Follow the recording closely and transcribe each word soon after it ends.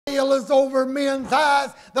is over men's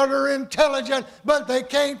eyes that are intelligent, but they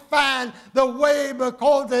can't find the way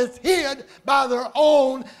because it's hid by their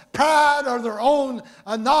own pride or their own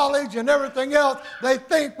knowledge and everything else. They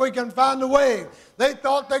think we can find a way. They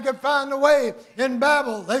thought they could find a way in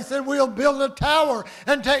Babel. They said, we'll build a tower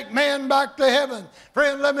and take man back to heaven.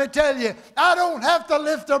 Friend, let me tell you, I don't have to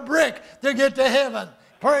lift a brick to get to heaven.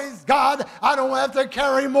 Praise God, I don't have to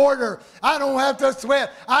carry mortar. I don't have to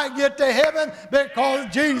sweat. I get to heaven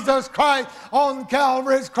because Jesus Christ on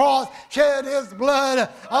Calvary's cross shed his blood.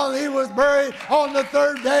 He was buried. On the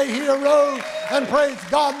third day he arose. And praise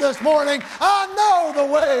God, this morning I know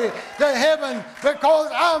the way to heaven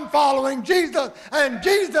because I'm following Jesus. And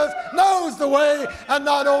Jesus knows the way. And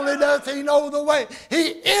not only does he know the way, he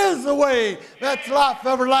is the way. That's life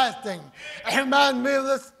everlasting. It reminds me of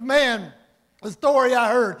this man. A story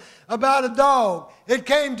I heard about a dog. It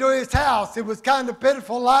came to his house. It was kind of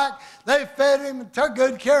pitiful like. They fed him and took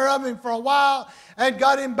good care of him for a while and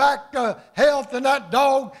got him back to health. And that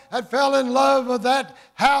dog had fell in love with that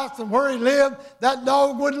house and where he lived. That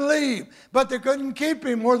dog wouldn't leave, but they couldn't keep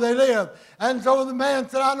him where they lived. And so the man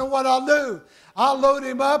said, I know what I'll do. I'll load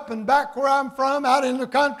him up, and back where I'm from, out in the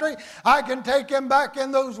country, I can take him back in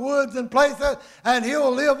those woods and places, and he'll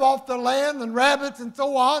live off the land and rabbits and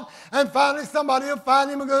so on, and finally somebody will find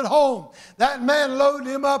him a good home. That man loaded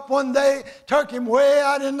him up one day, took him way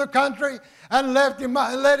out in the country, and let him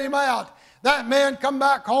out. That man come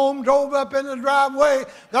back home, drove up in the driveway.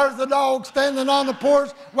 There's the dog standing on the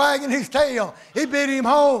porch, wagging his tail. He beat him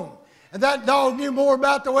home. And that dog knew more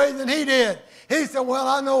about the way than he did. He said, well,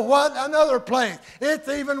 I know what? Another place. It's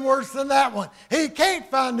even worse than that one. He can't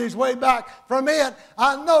find his way back from it.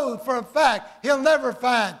 I know for a fact he'll never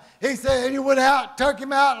find. He said, and he went out, took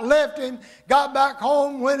him out, left him, got back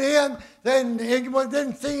home, went in, then he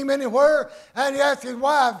didn't see him anywhere, and he asked his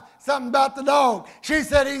wife something about the dog. She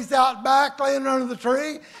said, he's out back laying under the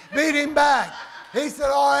tree, beat him back. He said,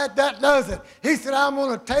 all right, that does it. He said, I'm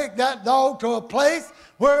going to take that dog to a place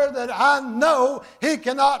where that I know he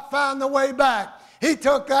cannot find the way back. He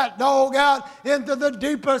took that dog out into the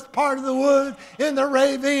deepest part of the woods, in the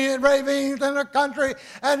ravines in the country,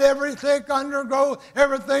 and every thick undergrowth,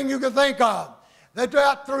 everything you could think of.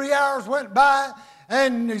 About 3 hours went by,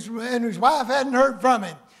 and his wife hadn't heard from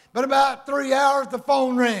him. But about 3 hours, the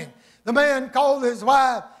phone rang. The man called his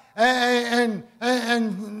wife, and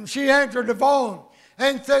she answered the phone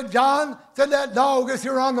and said, John, said that dog is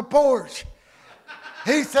here on the porch.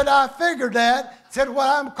 He said, I figured that. Said, what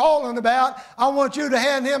I'm calling about, I want you to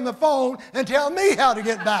hand him the phone and tell me how to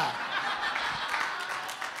get back.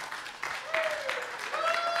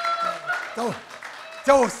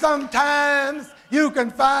 So sometimes you can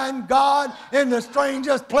find God in the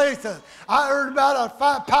strangest places. I heard about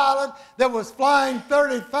a pilot that was flying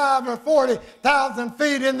 35 or 40,000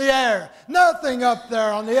 feet in the air. Nothing up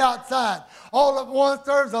there on the outside. All at once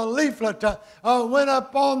there's a leaflet went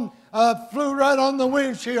up on, flew right on the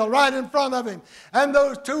windshield right in front of him. And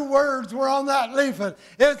those two words were on that leaflet.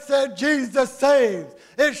 It said, Jesus saves.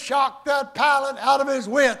 It shocked that pilot out of his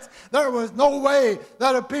wits. There was no way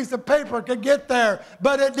that a piece of paper could get there,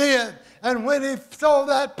 but it did. And when he saw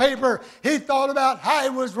that paper, he thought about how he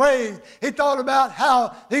was raised. He thought about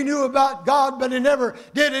how he knew about God, but he never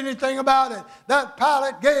did anything about it. That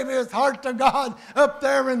pilot gave his heart to God up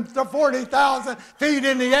there in 40,000 feet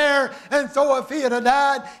in the air. And so if he had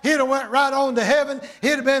died, he'd have went right on to heaven.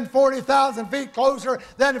 He'd have been 40,000 feet closer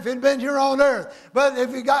than if he'd been here on earth. But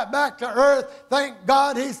if he got back to earth, thank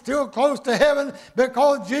God he's still close to heaven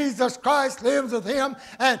because Jesus Christ lives with him.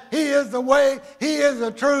 And he is the way, he is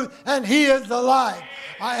the truth, and he is the life,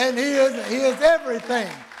 and he is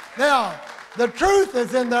everything. Now, the truth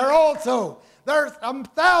is in there also. There's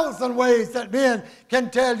 1,000 ways that men can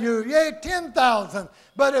tell you, yea, 10,000.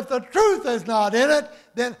 But if the truth is not in it,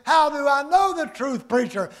 then how do I know the truth,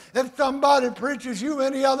 preacher, if somebody preaches you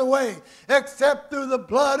any other way except through the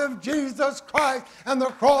blood of Jesus Christ and the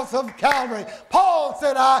cross of Calvary? Paul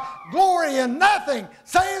said, I glory in nothing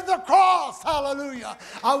save the cross. Hallelujah.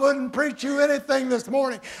 I wouldn't preach you anything this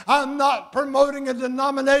morning. I'm not promoting a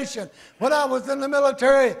denomination. When I was in the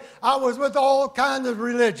military, I was with all kinds of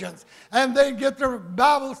religions. And they'd get their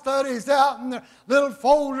Bible studies out in their little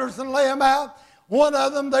folders and lay them out. One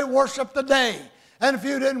of them, they worshiped the day. And if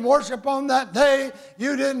you didn't worship on that day,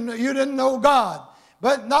 you didn't know God.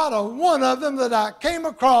 But not a one of them that I came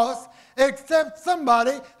across, except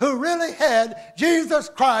somebody who really had Jesus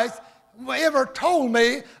Christ, ever told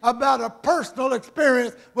me about a personal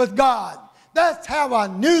experience with God. That's how I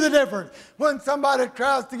knew the difference. When somebody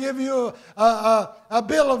tries to give you a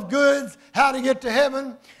bill of goods, how to get to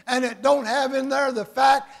heaven, and it don't have in there the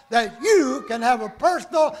fact that you can have a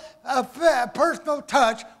personal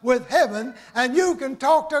touch with heaven, and you can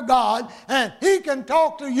talk to God, and He can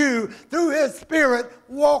talk to you through His Spirit.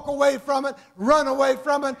 Walk away from it, run away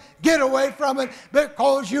from it, get away from it,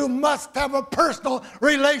 because you must have a personal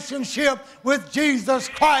relationship with Jesus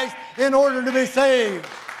Christ in order to be saved.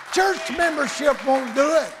 Church membership won't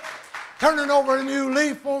do it. Turning over a new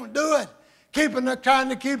leaf won't do it. Trying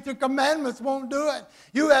to keep the commandments won't do it.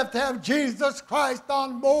 You have to have Jesus Christ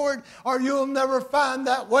on board, or you'll never find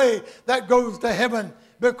that way that goes to heaven.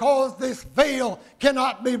 Because this veil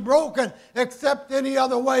cannot be broken except any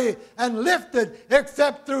other way, and lifted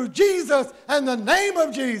except through Jesus and the name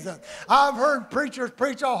of Jesus. I've heard preachers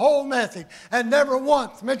preach a whole message and never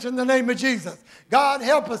once mention the name of Jesus. God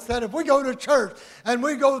help us that if we go to church and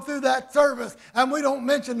we go through that service and we don't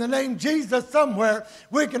mention the name Jesus somewhere,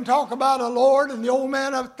 we can talk about a Lord and the old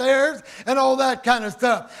man upstairs and all that kind of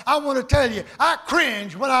stuff. I want to tell you, I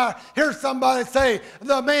cringe when I hear somebody say,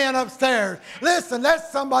 the man upstairs. Listen,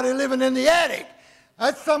 that's somebody living in the attic.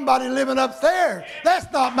 That's somebody living upstairs.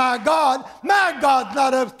 That's not my God. My God's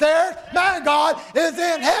not upstairs. My God is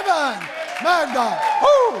in heaven. My God.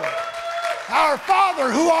 Woo! Our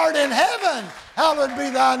Father who art in heaven, hallowed be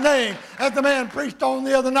thy name. As the man preached on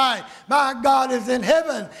the other night, my God is in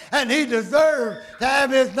heaven, and He deserves to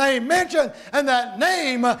have His name mentioned, and that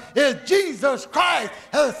name is Jesus Christ,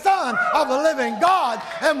 the Son of the living God.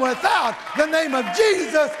 And without the name of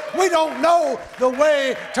Jesus, we don't know the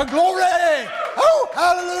way to glory. Oh,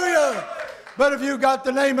 hallelujah. But if you got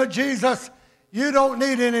the name of Jesus, you don't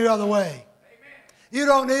need any other way. You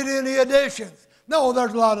don't need any additions. No,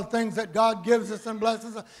 there's a lot of things that God gives us and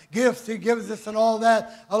blesses us, gifts He gives us and all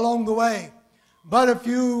that along the way. But if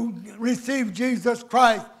you receive Jesus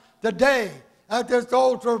Christ today at this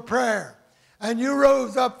altar of prayer, and you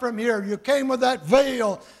rose up from here, you came with that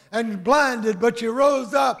veil and blinded, but you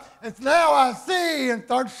rose up, and now I see, and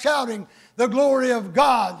start shouting the glory of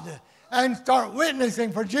God, and start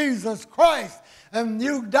witnessing for Jesus Christ, and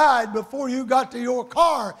you died before you got to your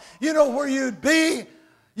car, you know where you'd be?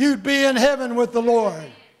 You'd be in heaven with the Lord.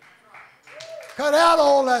 Cut out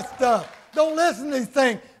all that stuff. Don't listen to these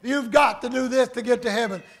things. You've got to do this to get to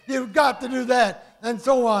heaven. You've got to do that, and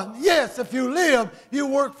so on. Yes, if you live, you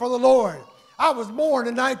work for the Lord. I was born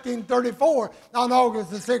in 1934 on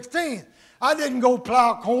August the 16th. I didn't go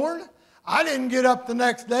plow corn. I didn't get up the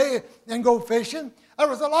next day and go fishing. There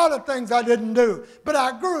was a lot of things I didn't do. But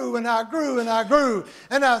I grew and I grew and I grew.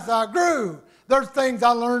 And as I grew, there's things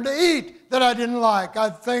I learned to eat that I didn't like.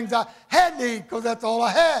 Things I had to eat because that's all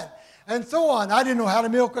I had. And so on. I didn't know how to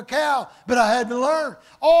milk a cow, but I had to learn.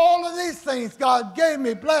 All of these things, God gave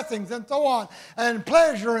me blessings and so on, and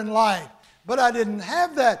pleasure in life. But I didn't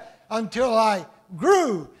have that until I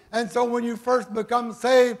grew. And so when you first become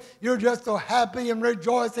saved, you're just so happy and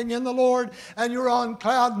rejoicing in the Lord, and you're on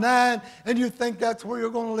cloud nine, and you think that's where you're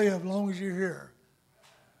going to live as long as you're here.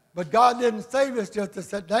 But God didn't save us just to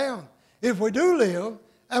sit down. If we do live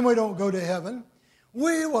and we don't go to heaven,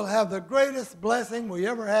 we will have the greatest blessing we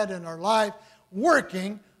ever had in our life,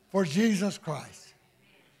 working for Jesus Christ.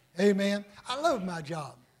 Amen. I love my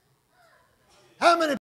job. How many